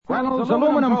Reynolds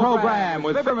Aluminum Program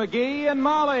with Fibber, McGee, and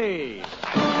Molly.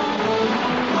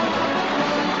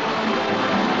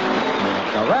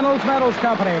 The Reynolds Metals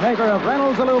Company, maker of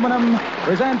Reynolds Aluminum,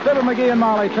 present Fibber, McGee, and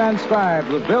Molly, transcribed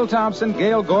with Bill Thompson,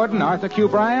 Gail Gordon, Arthur Q.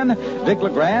 Bryan, Dick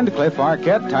LeGrand, Cliff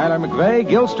Arquette, Tyler McVeigh,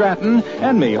 Gil Stratton,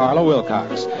 and me, Harlow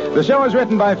Wilcox. The show is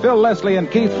written by Phil Leslie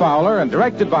and Keith Fowler and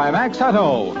directed by Max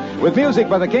Hutto, with music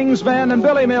by the King's Men and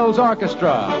Billy Mills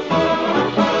Orchestra.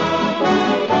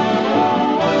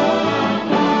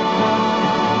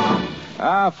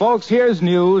 Folks, here's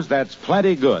news that's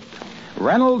plenty good.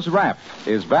 Reynolds Wrap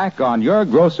is back on your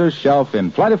grocer's shelf in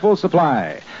plentiful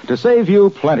supply to save you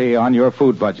plenty on your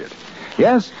food budget.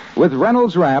 Yes, with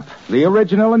Reynolds Wrap, the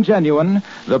original and genuine,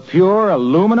 the pure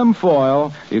aluminum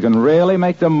foil, you can really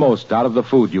make the most out of the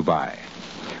food you buy.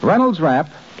 Reynolds Wrap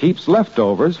keeps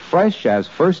leftovers fresh as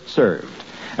first served,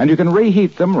 and you can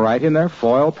reheat them right in their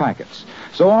foil packets.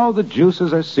 So all the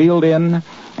juices are sealed in,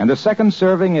 and the second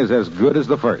serving is as good as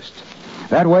the first.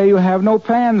 That way you have no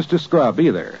pans to scrub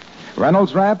either.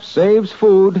 Reynolds Wrap saves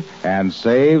food and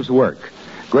saves work.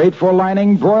 Great for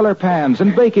lining broiler pans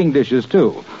and baking dishes,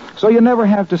 too, so you never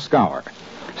have to scour.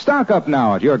 Stock up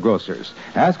now at your grocer's.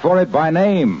 Ask for it by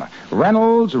name,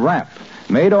 Reynolds Wrap,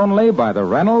 made only by the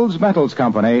Reynolds Metals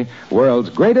Company, world's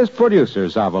greatest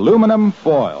producers of aluminum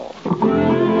foil.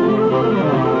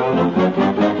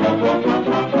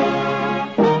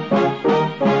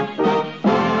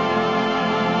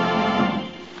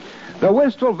 The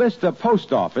Wistful Vista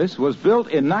Post Office was built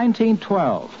in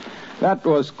 1912. That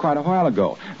was quite a while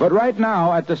ago. But right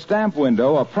now, at the stamp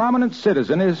window, a prominent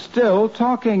citizen is still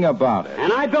talking about it.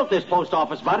 And I built this post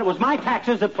office, Bud. It was my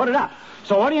taxes that put it up.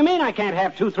 So what do you mean I can't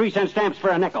have 2 3-cent stamps for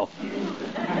a nickel?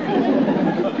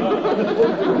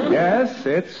 Yes,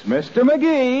 it's Mr.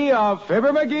 McGee of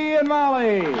Fibber, McGee, and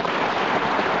Molly.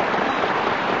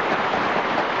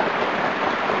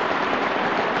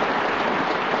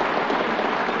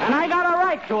 And I got a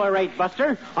right to a rate,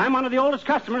 Buster. I'm one of the oldest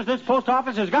customers this post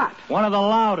office has got. One of the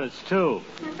loudest, too.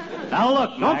 Now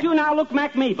look, Mac. Don't you now look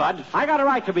Mac me, Bud. I got a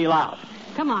right to be loud.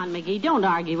 Come on, McGee, don't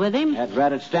argue with him. That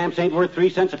ratted stamps ain't worth 3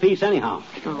 cents apiece anyhow.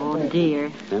 Oh, dear.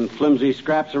 Them flimsy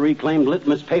scraps of reclaimed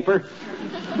litmus paper.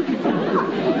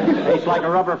 Tastes like a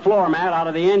rubber floor mat out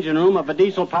of the engine room of a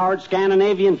diesel-powered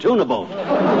Scandinavian tunable.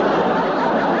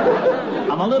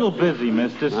 I'm a little busy,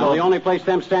 mister, so... Well, the only place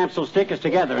them stamps will stick is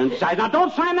together inside. Now,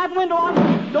 don't slam that window on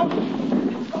me. Don't...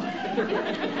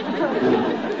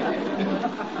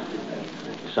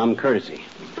 Some courtesy.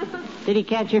 Did he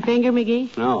catch your finger,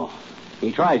 McGee? No.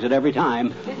 He tries it every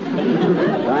time.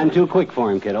 I'm too quick for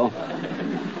him, kiddo.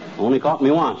 Only caught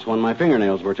me once when my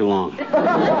fingernails were too long. Well,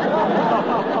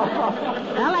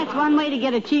 that's one way to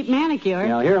get a cheap manicure.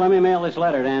 Now, here, let me mail this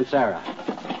letter to Aunt Sarah.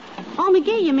 Oh,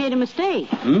 McGee, you made a mistake.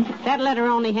 Hmm? That letter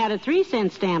only had a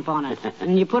 3-cent stamp on it,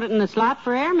 and you put it in the slot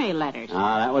for airmail letters.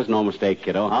 That was no mistake,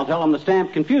 kiddo. I'll tell them the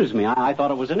stamp confused me. I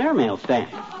thought it was an airmail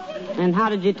stamp. And how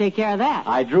did you take care of that?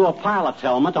 I drew a pilot's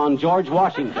helmet on George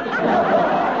Washington.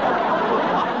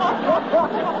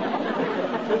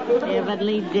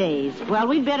 Heavenly days. Well,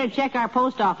 we'd better check our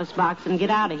post office box and get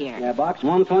out of here. Yeah, box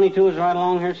 122 is right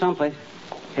along here someplace.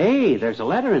 Hey, there's a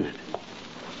letter in it.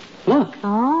 Look.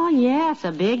 Oh, yes,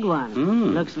 a big one.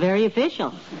 Looks very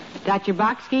official. Got your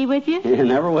box key with you?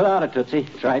 Never without it, Tootsie.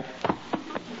 That's right.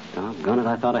 Doggone it,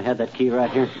 I thought I had that key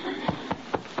right here.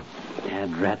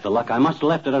 Dad rat the luck. I must have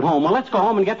left it at home. Well, let's go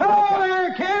home and get the... Hello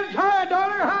there, kids. Hi,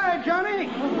 daughter. Hi, Johnny.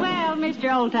 Well,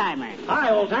 Mr. Oldtimer. Hi,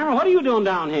 old-timer. What are you doing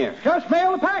down here? Just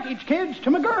mailed a package, kids,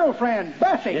 to my girlfriend,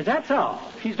 Bessie. Is that so?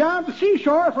 She's down at the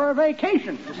seashore for a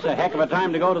vacation. It's a heck of a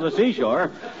time to go to the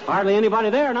seashore. Hardly anybody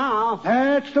there now.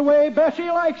 That's the way Bessie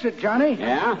likes it, Johnny.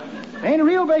 Yeah? Ain't a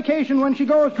real vacation when she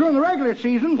goes during the regular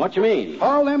season. What you mean?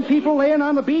 All them people laying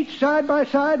on the beach side by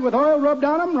side with oil rubbed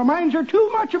on them reminds her too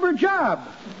much of her job.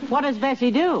 What does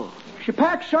Bessie do? She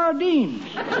packs sardines.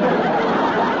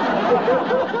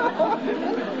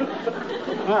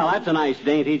 Well, that's a nice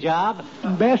dainty job.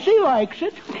 Bessie likes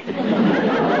it.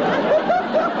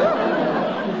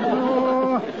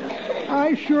 Oh,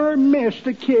 I sure miss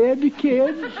the kids.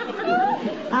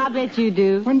 I bet you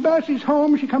do. When Bessie's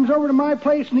home, she comes over to my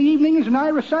place in the evenings and I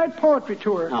recite poetry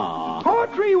to her. Aw.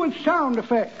 Poetry with sound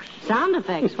effects. Sound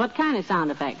effects? What kind of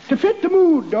sound effects? To fit the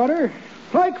mood, daughter.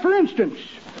 Like, for instance,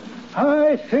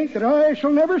 I think that I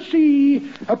shall never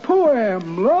see a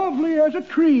poem lovely as a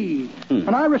tree.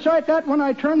 And I recite that when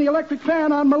I turn the electric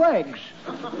fan on my legs.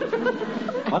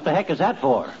 What the heck is that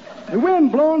for? The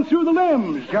wind blowing through the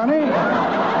limbs, Johnny.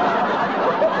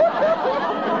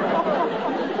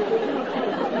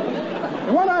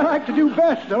 The one I like to do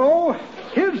best, though,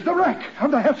 is the wreck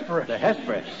of the Hesperus. The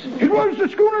Hesperus? It was the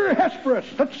schooner Hesperus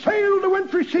that sailed the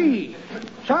wintry sea.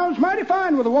 Sounds mighty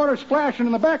fine with the water splashing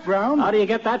in the background. How do you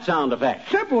get that sound effect?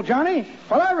 Simple, Johnny.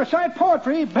 While I recite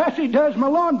poetry, Bessie does my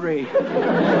laundry.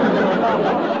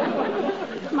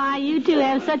 My, you two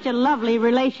have such a lovely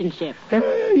relationship.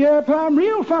 Yep, I'm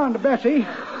real fond of Bessie.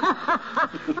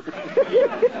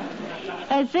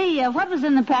 See, what was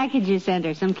in the package you sent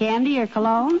her? Some candy or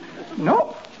cologne?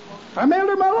 Nope. I mailed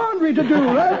her my laundry to do.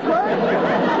 That's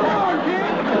right. Come on,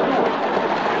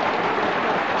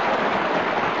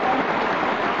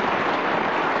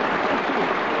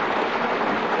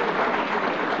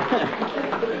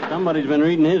 kid. Somebody's been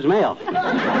reading his mail.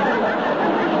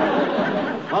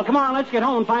 Well, come on, let's get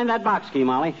home and find that box key,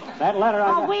 Molly. That letter I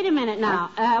got... wait a minute now.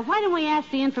 Why don't we ask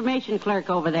the information clerk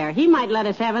over there? He might let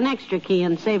us have an extra key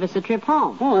and save us a trip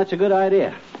home. Oh, that's a good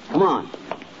idea. Come on.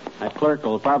 That clerk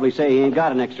will probably say he ain't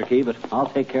got an extra key, but I'll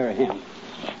take care of him.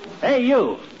 Hey,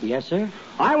 you. Yes, sir?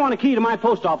 I want a key to my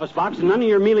post office box and none of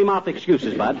your mealy-mouthed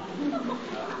excuses, bud.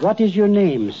 What is your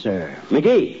name, sir?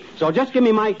 McGee. So just give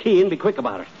me my key and be quick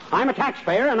about it. I'm a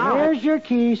taxpayer and I'll... Here's your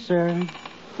key, sir.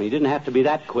 You didn't have to be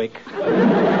that quick.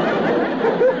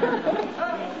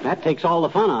 That takes all the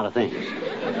fun out of things.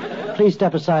 Please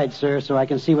step aside, sir, so I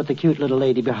can see what the cute little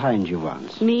lady behind you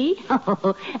wants. Me?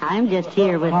 Oh, I'm just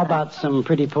here with... How about some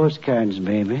pretty postcards,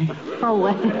 baby? Oh,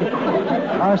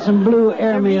 well... Or some blue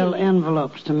airmail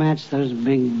envelopes to match those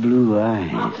big blue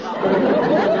eyes.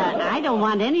 I don't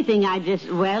want anything. I just,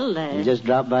 You just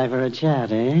dropped by for a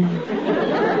chat, eh?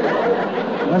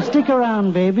 Well, stick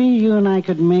around, baby. You and I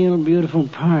could mail beautiful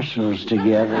parcels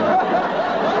together.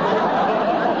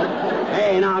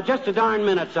 Hey, now, just a darn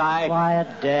minute, Si. Quiet,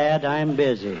 Dad. I'm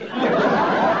busy.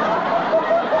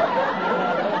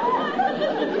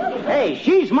 Hey,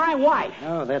 she's my wife.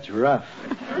 Oh, that's rough.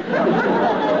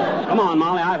 Come on,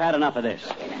 Molly. I've had enough of this.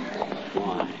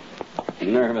 Why, the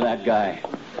nerve of that guy.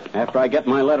 After I get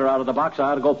my letter out of the box,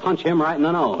 I ought to go punch him right in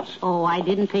the nose. Oh, I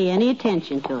didn't pay any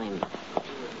attention to him.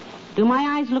 Do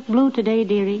my eyes look blue today,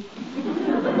 dearie?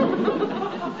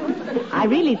 I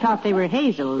really thought they were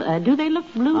hazel. Do they look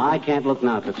blue? I can't look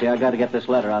now, Tootsie. I got to get this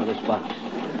letter out of this box.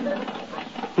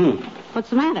 What's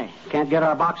the matter? Can't get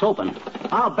our box open.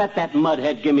 I'll bet that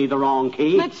mudhead give me the wrong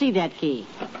key. Let's see that key.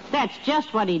 That's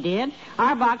just what he did.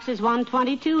 Our box is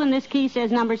 122, and this key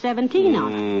says number 17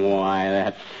 on it. Why,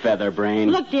 that feather brain.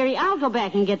 Look, dearie, I'll go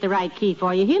back and get the right key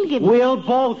for you. He'll give me... We'll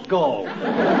both go.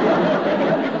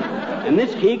 And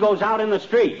this key goes out in the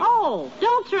street. Oh,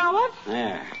 don't throw it.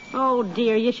 There. Oh,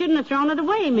 dear, you shouldn't have thrown it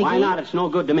away, McGee. Why not? It's no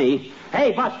good to me.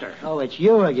 Hey, Buster. Oh, it's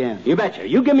you again. You betcha.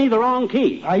 You give me the wrong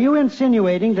key. Are you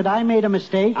insinuating that I made a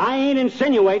mistake? I ain't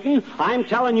insinuating. I'm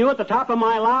telling you at the top of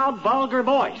my loud, vulgar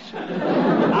voice.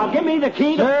 Now, give me the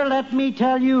key to... Sir, let me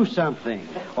tell you something.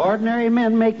 Ordinary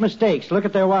men make mistakes. Look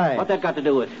at their wives. What that got to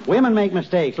do with? Women make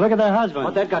mistakes. Look at their husbands.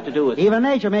 What that got to do with? Even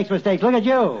nature makes mistakes. Look at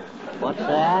you. What's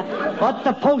that? But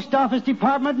the post office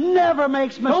department never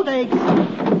makes mistakes.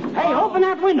 Hey, open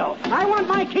that window. I want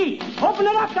my key. Open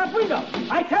it up, that window.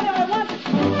 I tell you, I want it.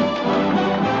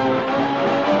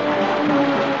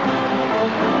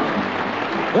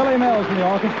 Billy Mills in the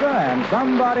orchestra and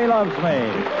Somebody Loves Me.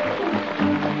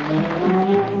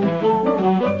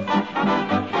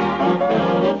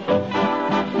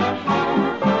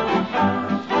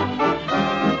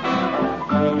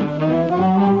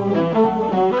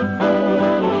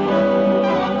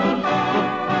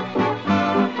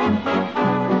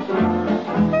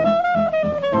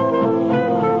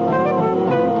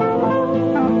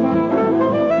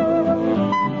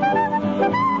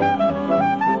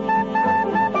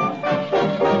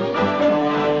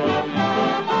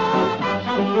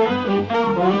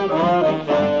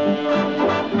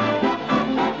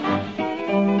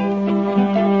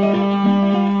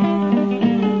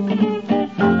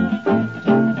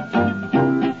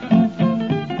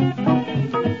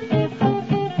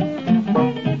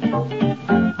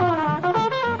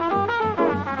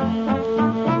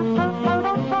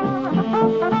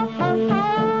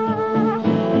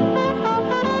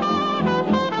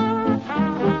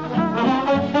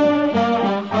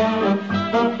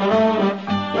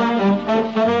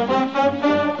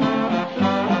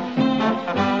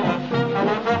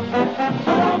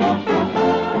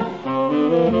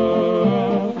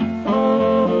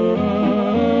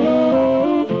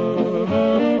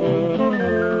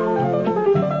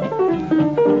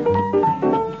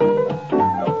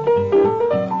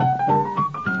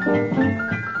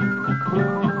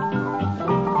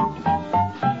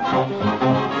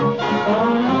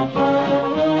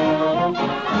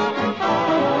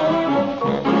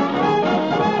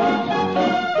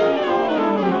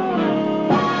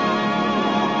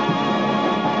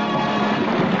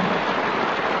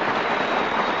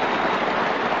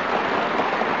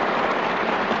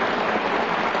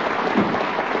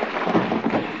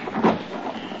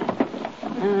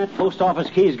 That post office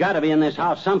key's got to be in this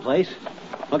house someplace.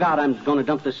 Look out, I'm going to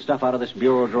dump this stuff out of this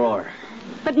bureau drawer.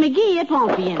 But, McGee, it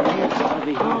won't be in there. It'll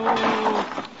be here.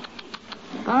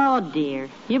 Oh, dear.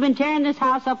 You've been tearing this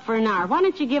house up for an hour. Why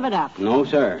don't you give it up? No,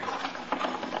 sir.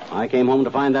 I came home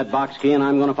to find that box key, and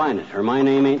I'm going to find it, or my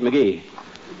name ain't McGee,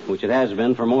 which it has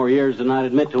been for more years than I'd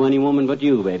admit to any woman but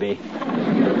you, baby.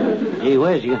 Gee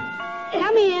whiz, you...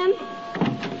 Come in.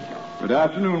 Good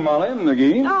afternoon, Molly and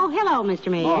McGee. Oh, hello,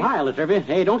 Mr. Mayor. Oh, hi, Latrivia.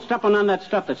 Hey, don't step on that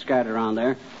stuff that's scattered around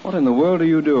there. What in the world are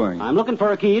you doing? I'm looking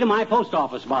for a key to my post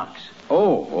office box.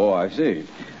 Oh, I see.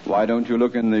 Why don't you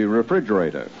look in the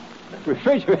refrigerator?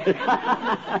 Refrigerator?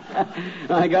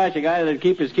 My gosh, a guy that'd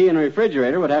keep his key in a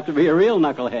refrigerator would have to be a real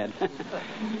knucklehead.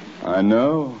 I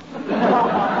know.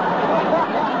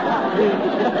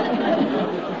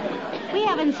 We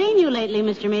haven't seen you lately,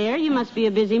 Mr. Mayor. You must be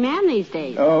a busy man these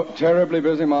days. Oh, terribly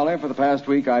busy, Molly. For the past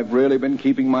week, I've really been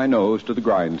keeping my nose to the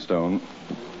grindstone.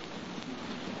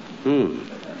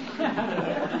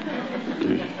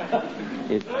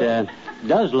 It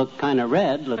does look kind of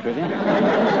red, Latrivia.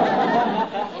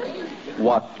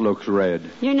 What looks red?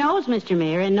 Your nose, Mr.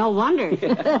 Mayor, and no wonder.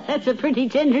 That's a pretty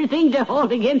tender thing to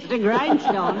hold against a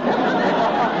grindstone.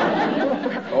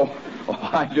 Oh,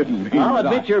 I didn't mean I'll that.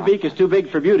 admit your beak is too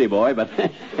big for beauty, boy, but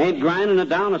ain't grinding it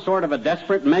down a sort of a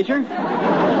desperate measure?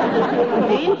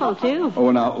 Painful, too.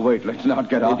 Oh, now, wait, let's not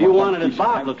get off. If you wanted it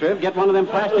bobbed, Latriv, get one of them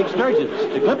plastic sturgeons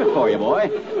to clip it for you, boy.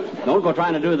 Don't go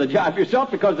trying to do the job yourself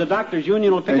because the doctor's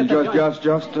union will pick And up the joint.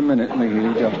 just a minute,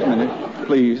 McGee, just a minute.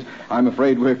 Please, I'm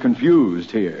afraid we're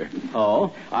confused here.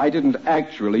 Oh? I didn't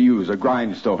actually use a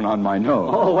grindstone on my nose.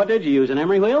 Oh, what did you use, an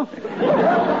emery wheel?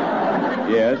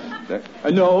 Yes.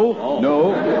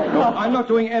 No. I'm not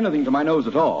doing anything to my nose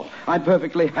at all. I'm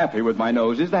perfectly happy with my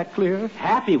nose. Is that clear?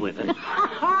 Happy with it?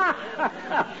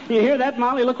 You hear that,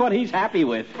 Molly? Look what he's happy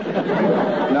with.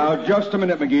 Now, just a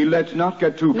minute, McGee. Let's not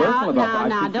get too personal about that.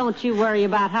 Now, don't you worry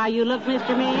about how you look,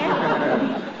 Mr.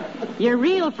 Mayor. You're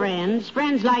real friends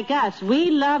like us.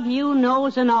 We love you,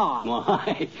 nose and all.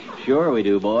 Why, sure we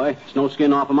do, boy. It's no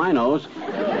skin off of my nose.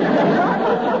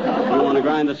 If you want to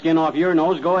grind the skin off your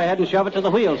nose, go ahead and shove it to the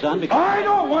wheel, son. Because... I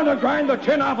don't want to grind the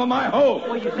tin off of my hose.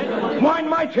 Wind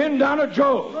my tin down at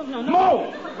Joe's.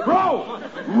 Mow!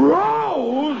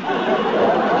 Rose!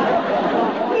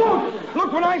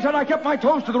 Look, when I said I kept my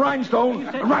toes to the rhinestone,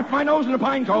 wrapped my nose in a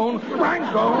pine cone,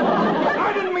 rhinestone,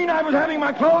 I didn't mean I was having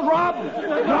my clothes robbed,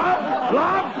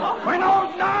 my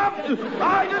nose knobbed.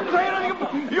 I didn't say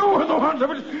anything. You were the ones. It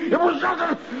was just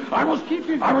that I was...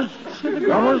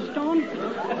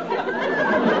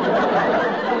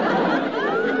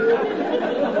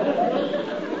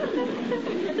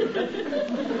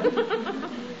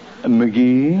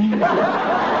 McGee?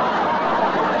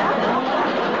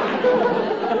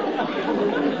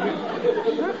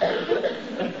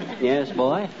 Yes,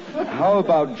 boy? How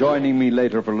about joining me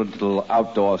later for a little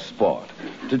outdoor sport?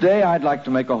 Today, I'd like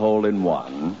to make a hole in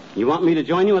one. You want me to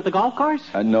join you at the golf course?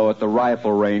 No, at the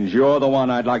rifle range. You're the one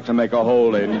I'd like to make a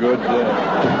hole in. Good.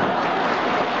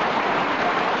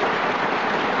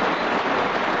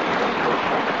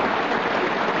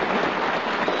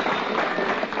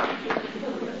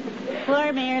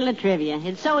 Poor Mayor Latrivia.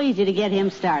 It's so easy to get him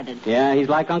started. Yeah, he's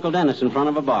like Uncle Dennis in front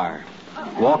of a bar.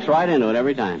 Walks right into it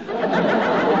every time.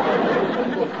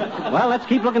 Well, let's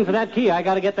keep looking for that key. I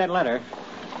got to get that letter.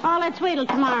 Oh, let's wait till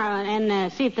tomorrow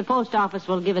and see if the post office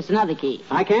will give us another key.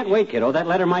 I can't wait, kiddo. That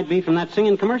letter might be from that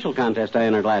singing commercial contest I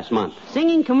entered last month.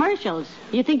 Singing commercials?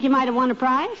 You think you might have won a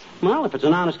prize? Well, if it's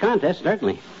an honest contest,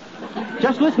 certainly.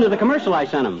 Just listen to the commercial I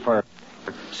sent him for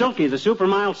Silky, the super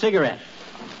mild cigarette.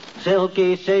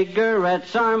 Silky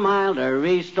cigarettes are milder,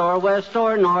 east or west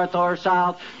or north or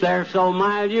south. They're so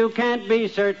mild you can't be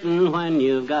certain when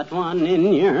you've got one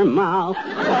in your mouth.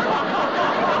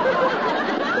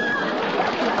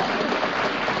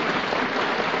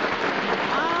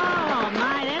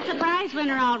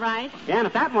 Winner, all right. Yeah, and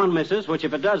if that one misses, which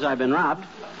if it does, I've been robbed,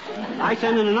 I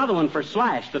send in another one for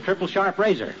Slash, the triple sharp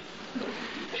razor.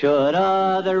 Should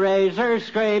other razors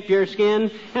scrape your skin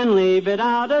and leave it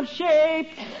out of shape,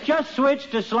 just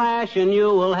switch to Slash and you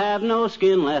will have no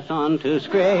skin left on to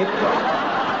scrape.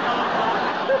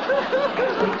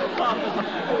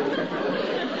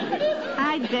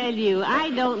 I tell you, I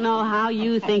don't know how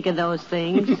you think of those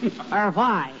things, or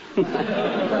why.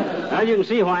 Well, you can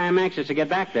see why I'm anxious to get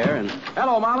back there. And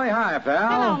Hello, Molly. Hi, pal.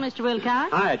 Hello, Mr.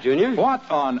 Wilcox. Hi, Junior. What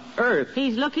on earth?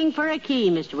 He's looking for a key,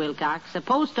 Mr. Wilcox, a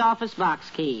post office box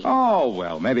key. Oh,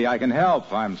 well, maybe I can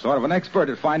help. I'm sort of an expert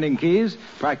at finding keys,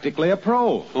 practically a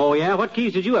pro. Oh, yeah? What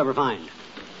keys did you ever find?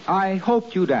 I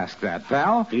hoped you'd ask that,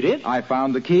 pal. You did? I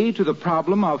found the key to the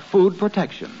problem of food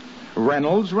protection.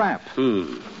 Reynolds Wrap.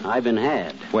 I've been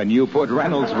had. When you put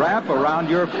Reynolds Wrap around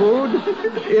your food,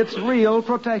 it's real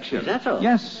protection. Is that so?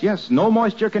 Yes. No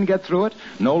moisture can get through it.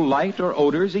 No light or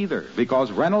odors either.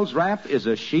 Because Reynolds Wrap is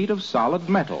a sheet of solid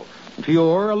metal.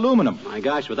 Pure aluminum. My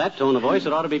gosh, with that tone of voice,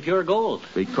 it ought to be pure gold.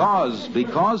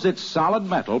 Because it's solid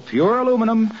metal, pure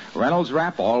aluminum, Reynolds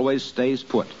Wrap always stays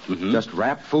put. Just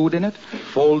wrap food in it,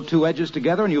 fold two edges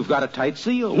together, and you've got a tight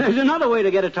seal. There's another way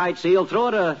to get a tight seal. Throw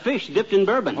it a fish dipped in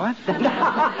bourbon. What?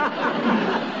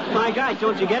 My gosh,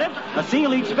 don't you get it? A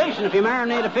seal eats fish, and if you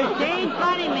marinate a fish... It ain't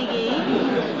funny,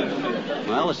 McGee.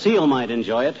 Well, a seal might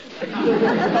enjoy it.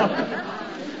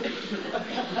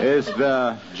 Is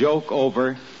the joke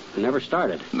over? Never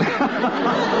started.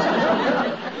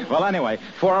 Well, anyway,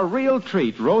 for a real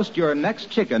treat, roast your next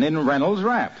chicken in Reynolds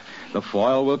Wrap. The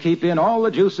foil will keep in all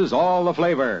the juices, all the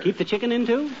flavor. Keep the chicken in,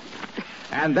 too?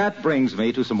 And that brings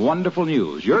me to some wonderful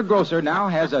news. Your grocer now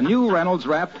has a new Reynolds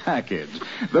Wrap package.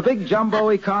 The big jumbo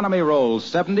economy rolls,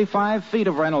 75 feet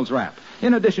of Reynolds Wrap,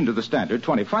 in addition to the standard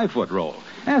 25-foot roll.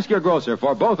 Ask your grocer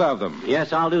for both of them.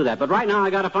 Yes, I'll do that. But right now I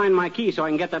got to find my key so I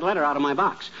can get that letter out of my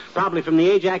box. Probably from the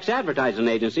Ajax Advertising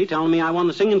Agency telling me I won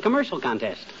the singing commercial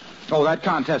contest. Oh, that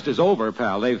contest is over,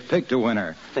 pal. They've picked a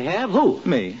winner. They have? Who?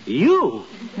 Me. You?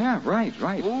 Yeah, right.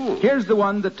 Oh. Here's the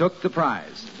one that took the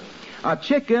prize. A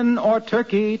chicken or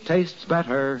turkey tastes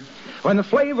better when the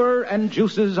flavor and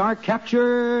juices are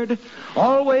captured.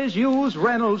 Always use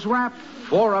Reynolds Wrap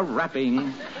for a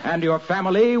wrapping, and your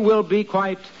family will be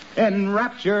quite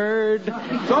enraptured.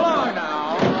 So long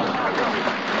now.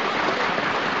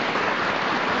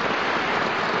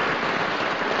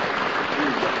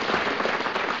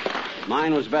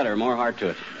 Mine was better, more heart to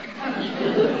it.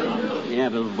 Yeah,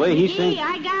 but the way he sings...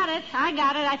 I got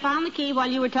it. I found the key while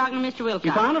you were talking to Mr. Wilcox.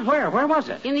 You found it where? Where was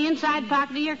it? In the inside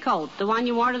pocket of your coat, the one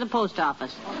you wore to the post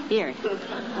office. Here.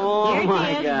 Oh, Here my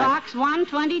it is, God. box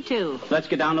 122. Let's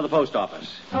get down to the post office.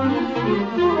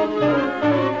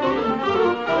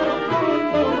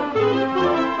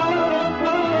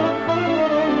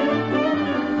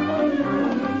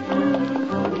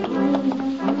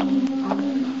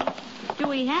 Do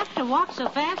we have to walk so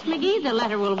fast, McGee? The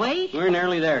letter will wait. We're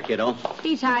nearly there, kiddo.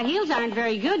 These high heels aren't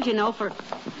very good, you know, for...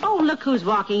 Oh, look who's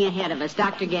walking ahead of us,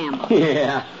 Dr. Gamble.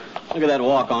 Yeah. Look at that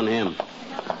walk on him.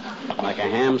 Like a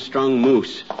hamstrung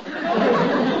moose.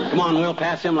 Come on, we'll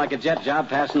pass him like a jet job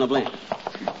passing the blimp.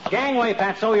 Gangway,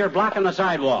 Fatso, you're blocking the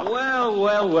sidewalk.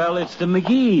 Well, it's the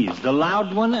McGees, the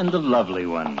loud one and the lovely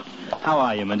one. How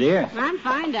are you, my dear? I'm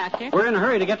fine, Doctor. We're in a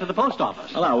hurry to get to the post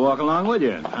office. Well, I'll walk along with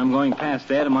you. I'm going past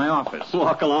there to my office.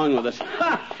 Walk along with us.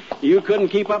 Ha! You couldn't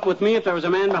keep up with me if there was a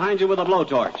man behind you with a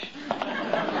blowtorch.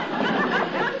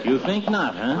 You think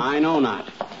not, huh? I know not.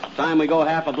 Time we go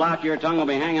half a block, your tongue will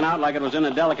be hanging out like it was in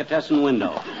a delicatessen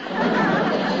window.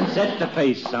 Set the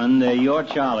pace, son. They're your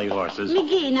Charlie horses.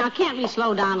 McGee, now, can't we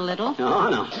slow down a little?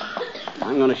 No.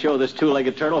 I'm going to show this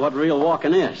two-legged turtle what real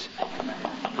walking is.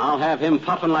 I'll have him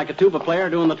puffing like a tuba player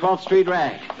doing the 12th Street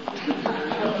rag.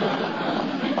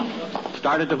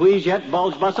 Started to wheeze yet,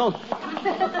 Bulge Bustle?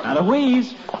 Not a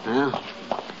wheeze. Well,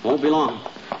 won't be long.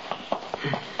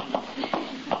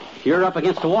 You're up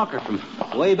against a walker from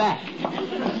way back.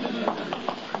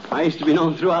 I used to be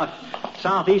known throughout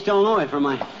southeast Illinois for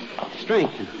my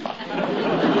strength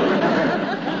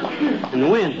and the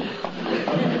wind.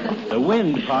 The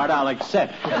wind part I'll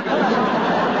accept.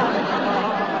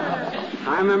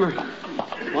 I remember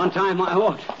one time I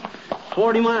walked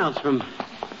 40 miles from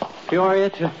Peoria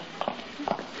to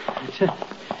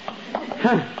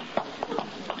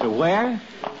where?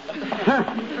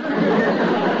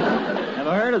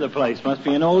 Never heard of the place. Must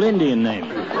be an old Indian name.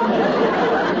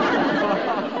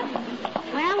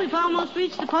 Well, we've almost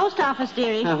reached the post office,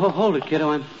 dearie. Hold it, kiddo.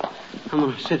 I'm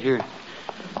going to sit here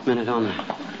a minute on the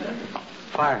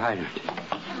fire hydrant.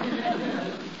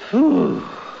 Whew.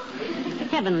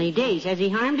 Heavenly days. Has he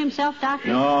harmed himself, Doctor?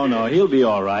 No, he'll be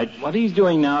all right. What he's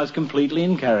doing now is completely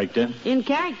in character. In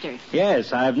character?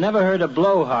 Yes, I've never heard a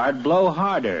blowhard blow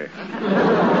harder.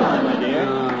 My dear.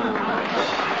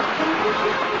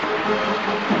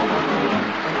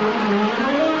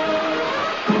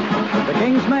 The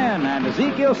King's Men and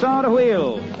Ezekiel saw the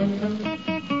wheel.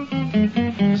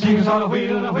 Ezekiel saw the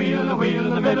wheel, and the wheel, and the wheel,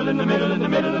 in the middle, in the middle, in the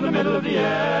middle, in the middle of the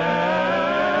air.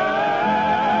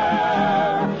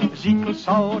 Ezekiel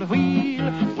saw the wheel,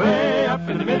 way up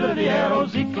in the middle of the air. Oh,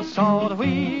 Ezekiel saw the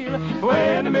wheel,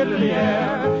 way in the middle of the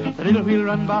air. The little wheel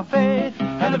run by faith,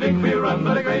 and the big wheel run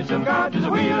by the grace of God. There's a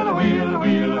wheel, and a wheel, and a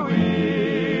wheel, and a wheel,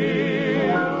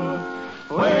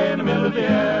 way in the middle of the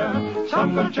air.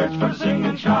 Some go to church for to sing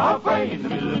and shout way in the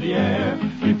middle of the air.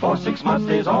 Before 6 months,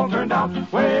 they's all turned out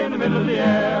way in the middle of the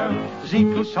air.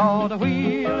 Ezekiel saw the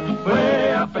wheel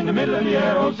way up in the middle of the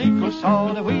air. Oh, Ezekiel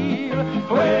saw the wheel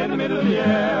way in the middle of the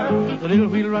air. The little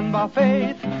wheel run by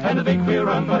faith, and the big wheel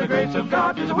run by the grace of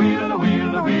God. There's a wheel and a wheel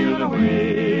and a wheel and a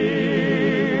wheel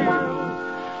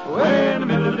way in the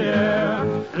middle of the air.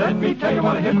 Let me tell you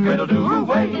what a hypocrite'll do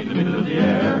way in the middle of the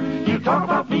air. He'll talk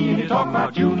about me and he'll talk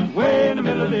about you way in the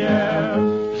middle of the air.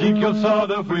 Ezekiel saw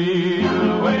the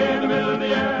wheel way in the middle of the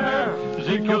air.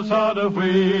 Ezekiel saw the wheel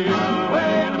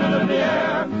way in the middle of the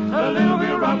air. The little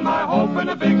wheel run by hope and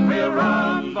the big wheel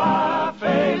run by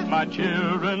faith. My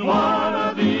children, one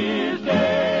of these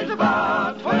days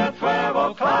about 12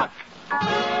 o'clock,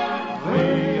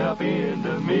 way up in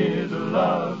the middle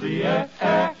of the air,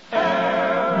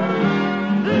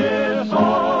 this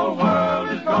whole world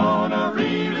is gonna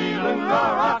really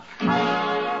rock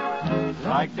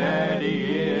like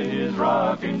Daddy in his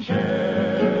rocking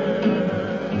chair.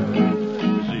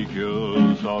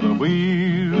 Ezekiel saw the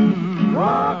wheel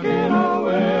rocking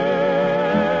away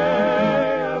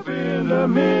up in the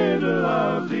middle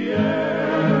of the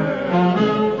air.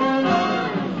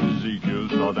 Ezekiel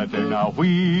saw that there now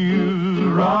wheel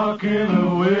rocking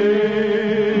away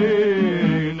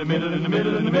in the middle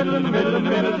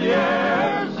of the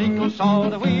air. Ezekiel saw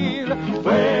the wheel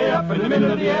way up in the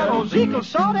middle of the air. Oh, Ezekiel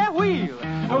saw that wheel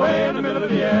way in the middle of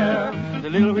the air. The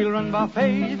little wheel run by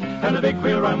faith, and the big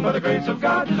wheel run by the grace of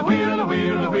God. There's a wheel and a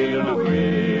wheel and a wheel and a wheel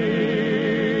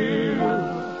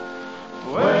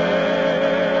way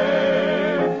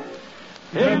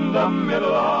in the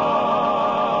middle of the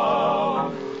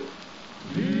air.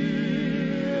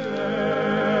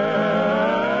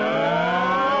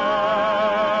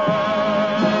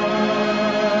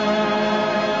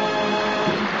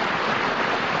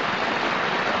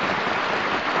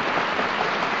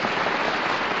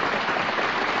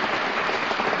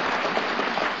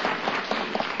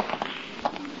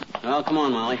 Well, come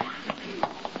on, Molly.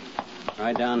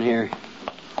 Right down here.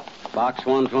 Box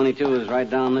 122 is right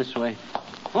down this way.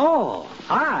 Oh,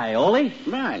 hi, Ole.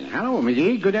 Right. Hello,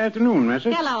 McGee. Good afternoon,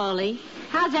 Mrs. Hello, Ole.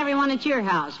 How's everyone at your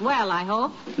house? Well, I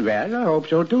hope. Well, I hope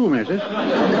so, too, Mrs.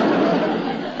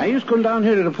 I used to come down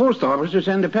here to the post office to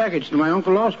send a package to my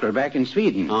Uncle Oscar back in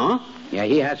Sweden. Huh? Yeah,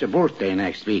 he has a birthday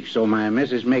next week, so my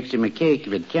missus makes him a cake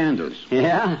with candles.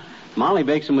 Yeah? Molly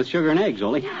bakes them with sugar and eggs,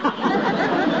 Ole.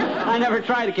 I never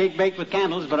tried a cake baked with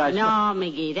candles, but I... No,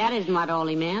 McGee, that isn't what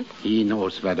Ole meant. He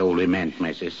knows what Ole meant,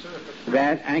 Mrs.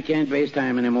 But I can't waste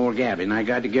time anymore gabbing. I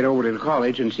got to get over to the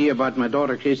college and see about my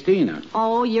daughter, Christina.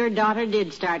 Oh, your daughter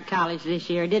did start college this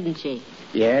year, didn't she?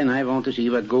 Yeah, and I want to see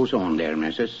what goes on there,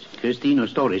 Mrs. Christina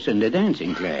Story's in the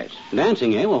dancing class.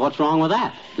 Dancing, eh? Well, what's wrong with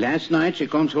that? Last night she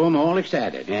comes home all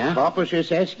excited. Yeah? Papa, she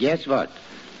says, guess what?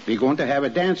 We're going to have a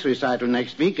dance recital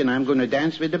next week, and I'm going to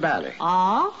dance with the ballet.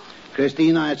 Oh?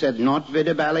 Christina, I said, not with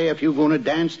the ballet. If you're going to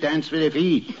dance, dance with the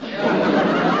feet.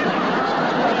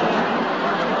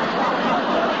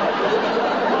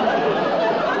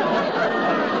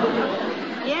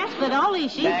 Yes, but Ole,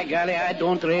 she... By golly, I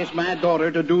don't raise my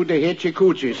daughter to do the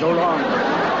hitchy-coochie. So long.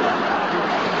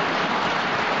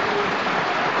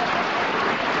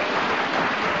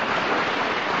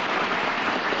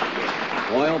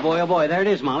 Boy, oh boy, oh boy. There it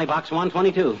is, Molly. Box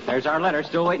 122. There's our letter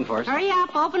still waiting for us. Hurry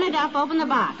up, open it up, open the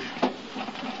box.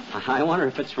 I wonder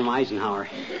if it's from Eisenhower.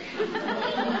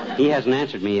 He hasn't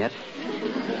answered me yet.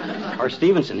 Or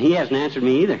Stevenson. He hasn't answered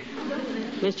me either.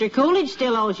 Mr. Coolidge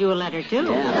still owes you a letter, too.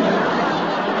 Yeah.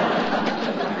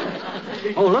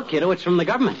 Oh, look, kiddo, it's from the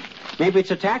government. Maybe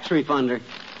it's a tax refund or...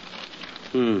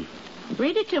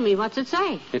 Read it to me. What's it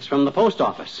say? It's from the post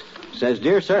office. It says,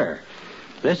 Dear Sir,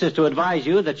 this is to advise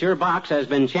you that your box has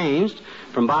been changed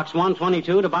from box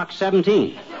 122 to box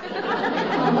 17.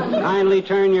 Kindly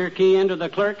turn your key into the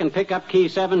clerk and pick up key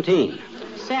 17.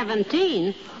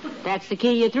 17? That's the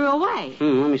key you threw away.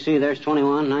 Let me see. There's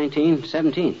 21, 19,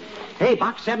 17. Hey,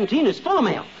 box 17 is full of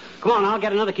mail. Come on, I'll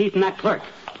get another key from that clerk.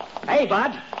 Hey,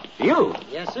 Bud, you.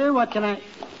 Yes, sir. What can I...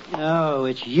 Oh,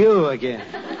 it's you again.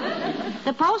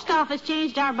 The post office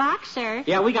changed our box, sir.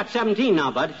 Yeah, we got 17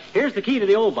 now, Bud. Here's the key to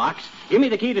the old box. Give me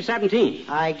the key to 17.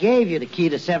 I gave you the key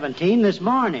to 17 this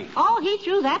morning. Oh, he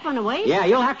threw that one away? Yeah,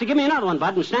 you'll have to give me another one,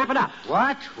 Bud, and snap it up.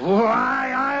 What?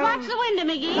 Why, Watch the window,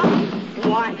 McGee.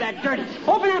 Why, that dirty...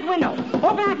 Open that window.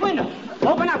 Open that window.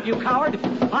 Open up, you coward.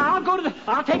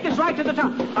 I'll take this right to the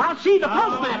top. I'll see the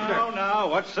postmaster. Now,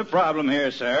 what's the problem here,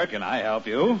 sir? Can I help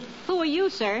you? Who are you,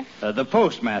 sir? The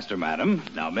postmaster, madam.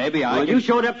 Now, maybe Well, you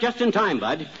showed up just just in time,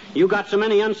 Bud. You got so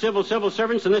many uncivil civil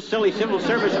servants in this silly civil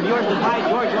service of yours defies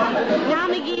George Washington. Now,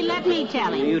 McGee, let me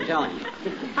tell him. You tell him.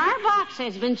 Our box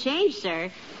has been changed,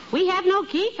 sir. We have no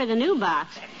key for the new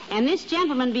box. And this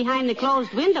gentleman behind the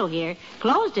closed window here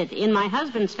closed it in my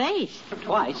husband's face.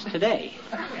 Twice today.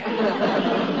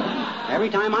 Every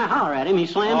time I holler at him, he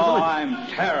slams the window. I'm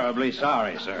terribly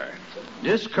sorry, sir.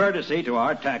 Discourtesy to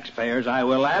our taxpayers I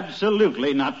will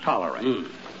absolutely not tolerate.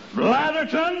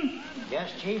 Blatherton?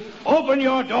 Yes, Chief? Open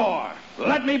your door.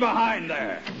 Let me behind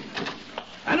there.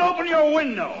 And open your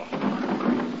window.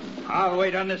 I'll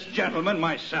wait on this gentleman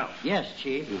myself. Yes,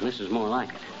 Chief. This is more like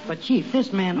it. But, Chief,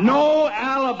 this man... No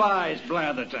alibis,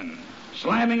 Blatherton.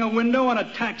 Slamming a window on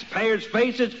a taxpayer's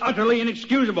face is utterly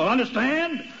inexcusable.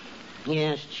 Understand?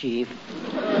 Yes, Chief.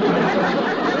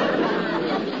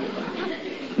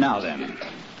 Now then,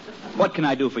 what can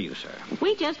I do for you, sir?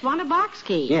 We just want a box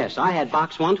key. Yes, I had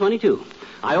box 122.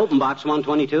 I opened box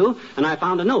 122, and I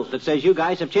found a note that says you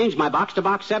guys have changed my box to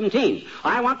box 17.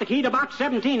 I want the key to box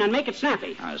 17 and make it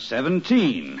snappy.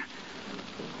 17.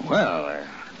 Well, there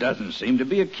doesn't seem to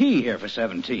be a key here for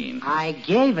 17. I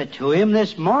gave it to him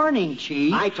this morning,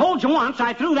 Chief. I told you once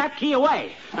I threw that key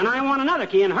away, and I want another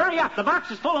key, and hurry up. The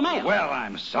box is full of mail. Well,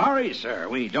 I'm sorry, sir.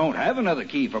 We don't have another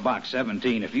key for box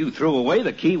 17 if you threw away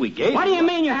the key we gave What you. do you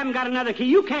mean you haven't got another key?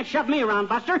 You can't shove me around,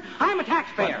 Buster. I'm a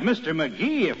taxpayer. But, Mr.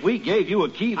 McGee, if we gave you a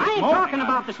key this I ain't morning... talking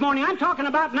about this morning. I'm talking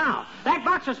about now. That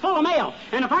box is full of mail,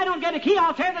 and if I don't get a key,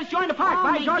 I'll tear this joint apart. Oh,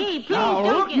 By McGee, George... please Now,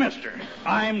 don't look, get... mister,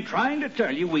 I'm trying to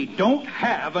tell you we don't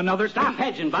have another Stop key.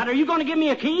 hedging, Bud. Are you going to give me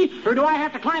a key, or do I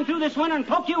have to climb through this window and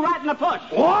poke you right in the puss?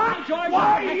 What? By George...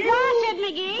 Why, Wash it,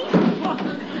 McGee.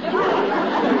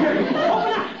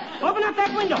 Open up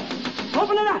that window.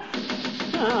 Open it up.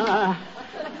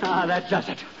 That does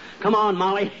it. Come on,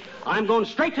 Molly. I'm going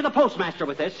straight to the postmaster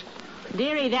with this.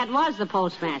 Dearie, that was the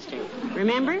postmaster.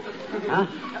 Remember? Huh?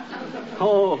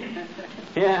 Oh,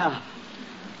 yeah.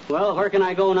 Well, where can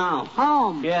I go now?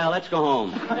 Home. Yeah, let's go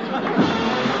home.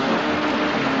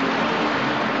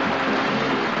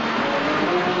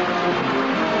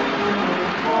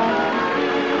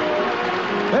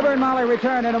 Fibber and Molly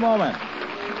return in a moment.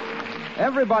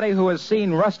 Everybody who has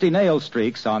seen rusty nail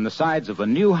streaks on the sides of a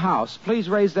new house, please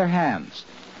raise their hands.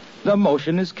 The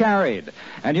motion is carried.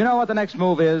 And you know what the next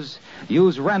move is?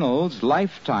 Use Reynolds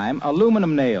Lifetime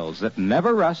aluminum nails that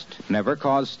never rust, never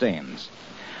cause stains.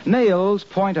 Nails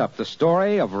point up the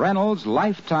story of Reynolds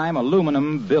Lifetime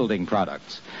aluminum building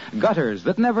products. Gutters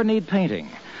that never need painting.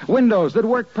 Windows that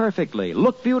work perfectly,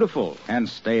 look beautiful, and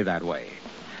stay that way.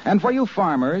 And for you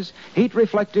farmers,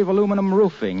 heat-reflective aluminum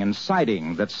roofing and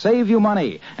siding that save you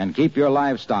money and keep your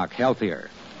livestock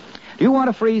healthier. Do you want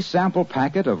a free sample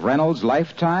packet of Reynolds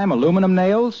Lifetime aluminum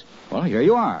nails? Well, here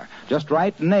you are. Just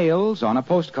write nails on a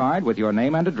postcard with your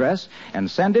name and address and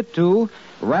send it to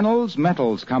Reynolds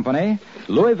Metals Company,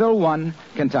 Louisville 1,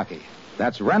 Kentucky.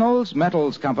 That's Reynolds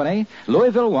Metals Company,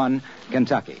 Louisville 1,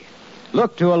 Kentucky.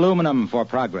 Look to aluminum for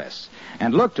progress.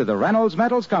 And look to the Reynolds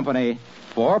Metals Company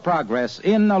for progress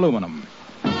in aluminum.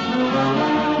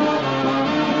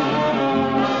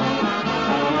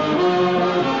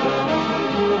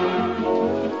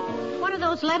 What are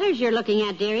those letters you're looking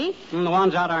at, dearie? The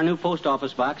ones out our new post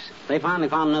office box. They finally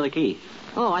found another key.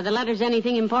 Oh, are the letters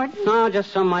anything important? No,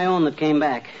 just some of my own that came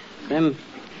back. Them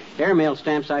airmail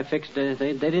stamps I fixed, they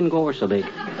didn't go over so big.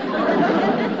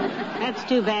 That's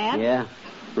too bad. Yeah.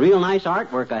 Real nice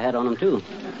artwork I had on them, too.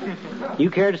 You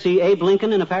care to see Abe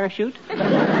Lincoln in a parachute?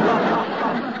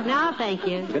 No, thank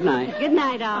you. Good night. Good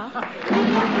night, all.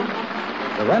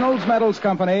 The Reynolds Metals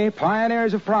Company,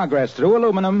 pioneers of progress through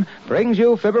aluminum, brings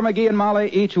you Fibber, McGee, and Molly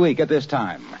each week at this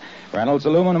time. Reynolds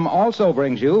Aluminum also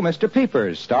brings you Mr.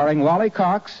 Peepers, starring Wally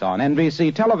Cox on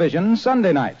NBC television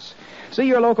Sunday nights. See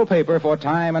your local paper for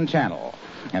time and channel.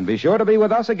 And be sure to be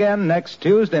with us again next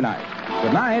Tuesday night.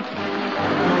 Good night.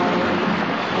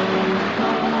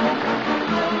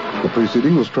 The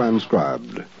preceding was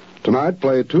transcribed. Tonight,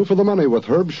 play Two for the Money with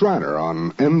Herb Schreiner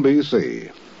on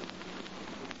NBC.